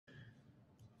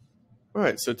All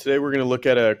right, so today we're going to look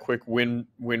at a quick win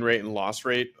rate and loss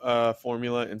rate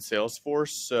formula in Salesforce.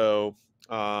 So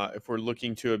if we're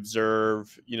looking to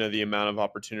observe, the amount of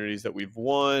opportunities that we've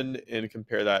won and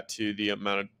compare that to the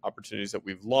amount of opportunities that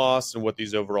we've lost and what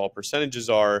these overall percentages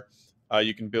are,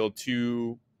 you can build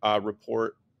two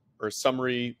report or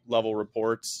summary level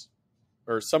reports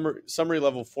or summary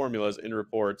level formulas in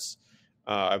reports.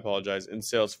 I apologize, in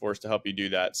Salesforce to help you do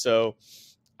that. So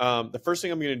the first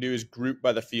thing I'm going to do is group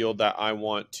by the field that I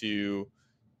want to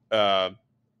uh,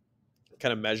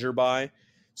 kind of measure by.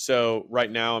 So right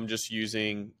now I'm just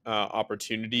using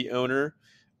opportunity owner.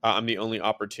 I'm the only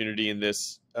opportunity in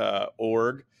this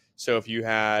org. So if you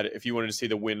wanted to see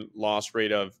the win loss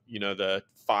rate of, the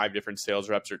 5 different sales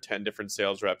reps or 10 different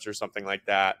sales reps or something like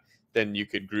that, then you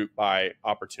could group by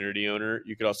opportunity owner.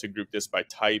 You could also group this by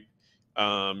type.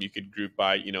 You could group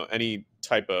by, any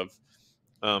type of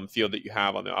field that you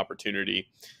have on the opportunity.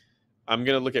 I'm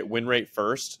going to look at win rate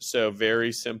first. So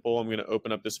very simple. I'm going to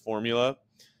open up this formula.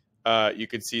 You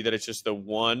can see that it's just the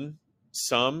one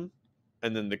sum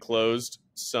and then the closed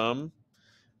sum.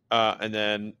 And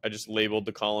then I just labeled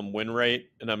the column win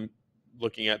rate, and I'm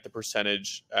looking at the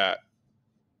percentage at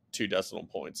 2 decimal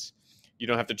points. You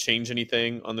don't have to change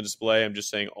anything on the display. I'm just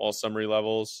saying all summary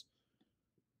levels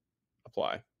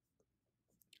apply.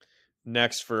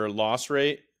 Next, for loss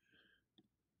rate,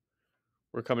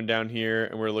 we're coming down here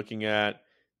and we're looking at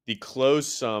the closed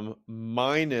sum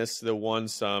minus the one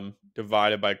sum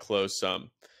divided by closed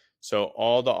sum. So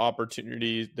all the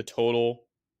opportunities, the total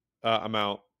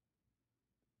amount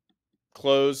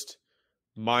closed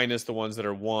minus the ones that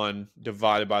are won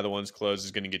divided by the ones closed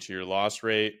is going to get you your loss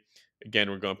rate. Again,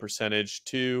 we're going percentage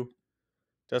 2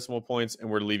 decimal points, and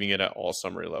we're leaving it at all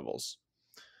summary levels.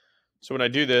 So when I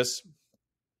do this,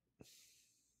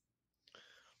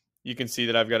 you can see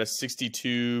that I've got a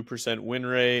 62% win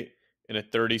rate and a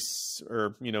 30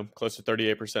 or close to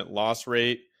 38% loss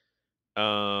rate.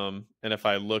 And if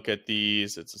I look at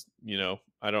these, it's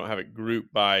I don't have it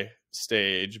grouped by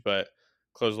stage, but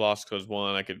close loss, close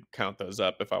won, I could count those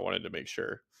up if I wanted to make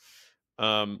sure.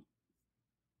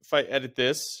 If I edit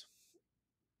this,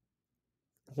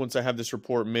 once I have this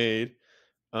report made,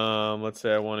 let's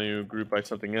say I want to group by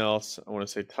something else. I want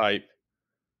to say type.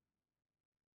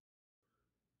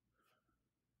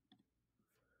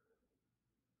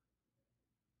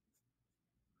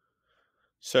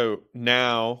 So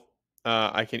now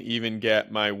I can even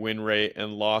get my win rate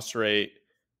and loss rate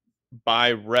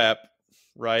by rep,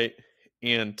 right,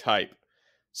 and type.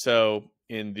 So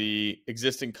in the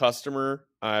existing customer,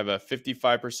 I have a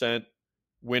 55%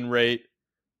 win rate.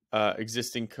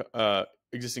 Existing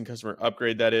customer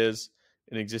upgrade, that is.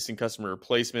 An existing customer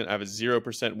replacement, I have a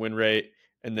 0% win rate.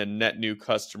 And then net new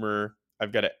customer,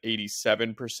 I've got an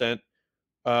 87%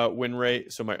 win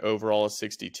rate. So my overall is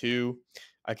 62.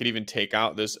 I could even take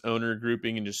out this owner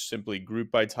grouping and just simply group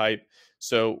by type.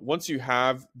 So once you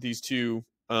have these two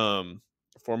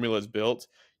formulas built,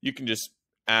 you can just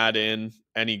add in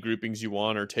any groupings you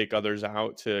want or take others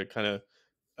out to kind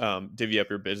of divvy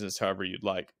up your business however you'd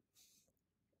like.